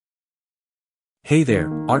Hey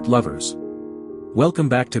there, art lovers. Welcome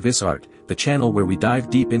back to This Art, the channel where we dive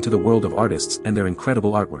deep into the world of artists and their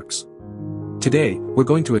incredible artworks. Today, we're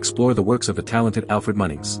going to explore the works of the talented Alfred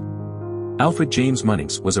Munnings. Alfred James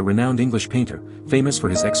Munnings was a renowned English painter, famous for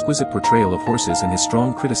his exquisite portrayal of horses and his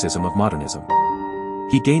strong criticism of modernism.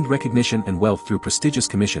 He gained recognition and wealth through prestigious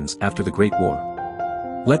commissions after the Great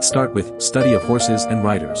War. Let's start with Study of Horses and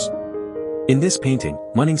Riders. In this painting,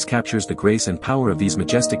 Munnings captures the grace and power of these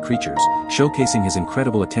majestic creatures, showcasing his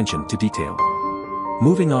incredible attention to detail.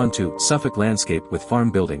 Moving on to Suffolk landscape with farm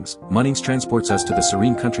buildings, Munnings transports us to the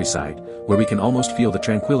serene countryside, where we can almost feel the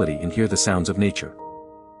tranquility and hear the sounds of nature.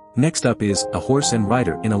 Next up is A Horse and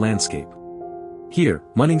Rider in a Landscape. Here,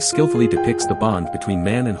 Munnings skillfully depicts the bond between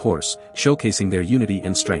man and horse, showcasing their unity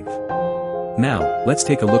and strength. Now, let's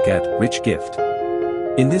take a look at Rich Gift.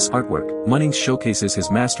 In this artwork, Munnings showcases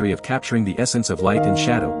his mastery of capturing the essence of light and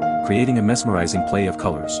shadow, creating a mesmerizing play of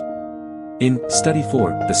colors. In Study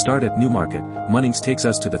 4, The Start at Newmarket, Munnings takes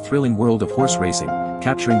us to the thrilling world of horse racing,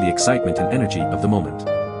 capturing the excitement and energy of the moment.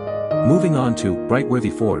 Moving on to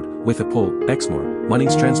Brightworthy Ford, with a Pull, Exmoor,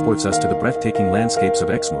 Munnings transports us to the breathtaking landscapes of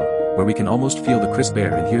Exmoor, where we can almost feel the crisp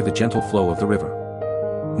air and hear the gentle flow of the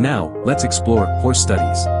river. Now, let's explore Horse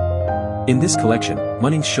Studies. In this collection,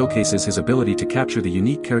 Munnings showcases his ability to capture the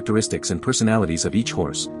unique characteristics and personalities of each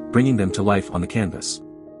horse, bringing them to life on the canvas.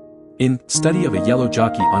 In Study of a Yellow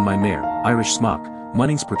Jockey on My Mare, Irish Smock,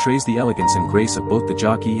 Munnings portrays the elegance and grace of both the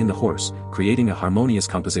jockey and the horse, creating a harmonious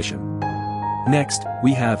composition. Next,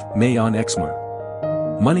 we have May on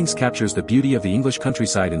Exmoor. Munnings captures the beauty of the English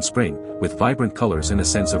countryside in spring, with vibrant colors and a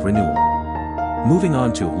sense of renewal. Moving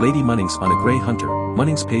on to Lady Munnings on a Grey Hunter,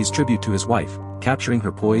 Munnings pays tribute to his wife, capturing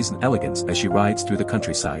her poise and elegance as she rides through the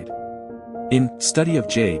countryside. In Study of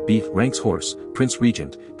J. Beef Rank's Horse, Prince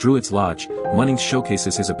Regent, Druid's Lodge, Munnings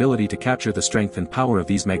showcases his ability to capture the strength and power of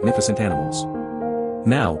these magnificent animals.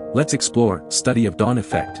 Now, let's explore Study of Dawn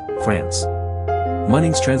Effect, France.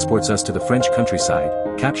 Munnings transports us to the French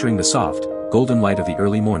countryside, capturing the soft, golden light of the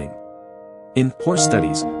early morning. In Horse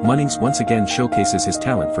Studies, Munnings once again showcases his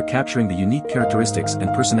talent for capturing the unique characteristics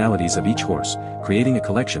and personalities of each horse, creating a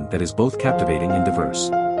collection that is both captivating and diverse.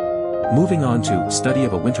 Moving on to Study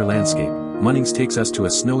of a Winter Landscape, Munnings takes us to a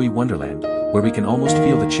snowy wonderland, where we can almost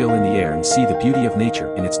feel the chill in the air and see the beauty of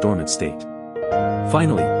nature in its dormant state.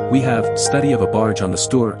 Finally, we have Study of a Barge on the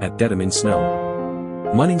Stour at Dedham in Snow.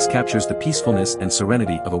 Munnings captures the peacefulness and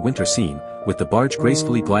serenity of a winter scene, with the barge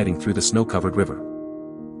gracefully gliding through the snow-covered river.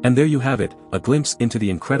 And there you have it, a glimpse into the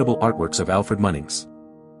incredible artworks of Alfred Munnings.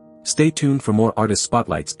 Stay tuned for more artist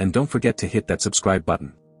spotlights and don't forget to hit that subscribe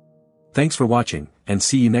button. Thanks for watching, and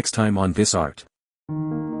see you next time on This Art.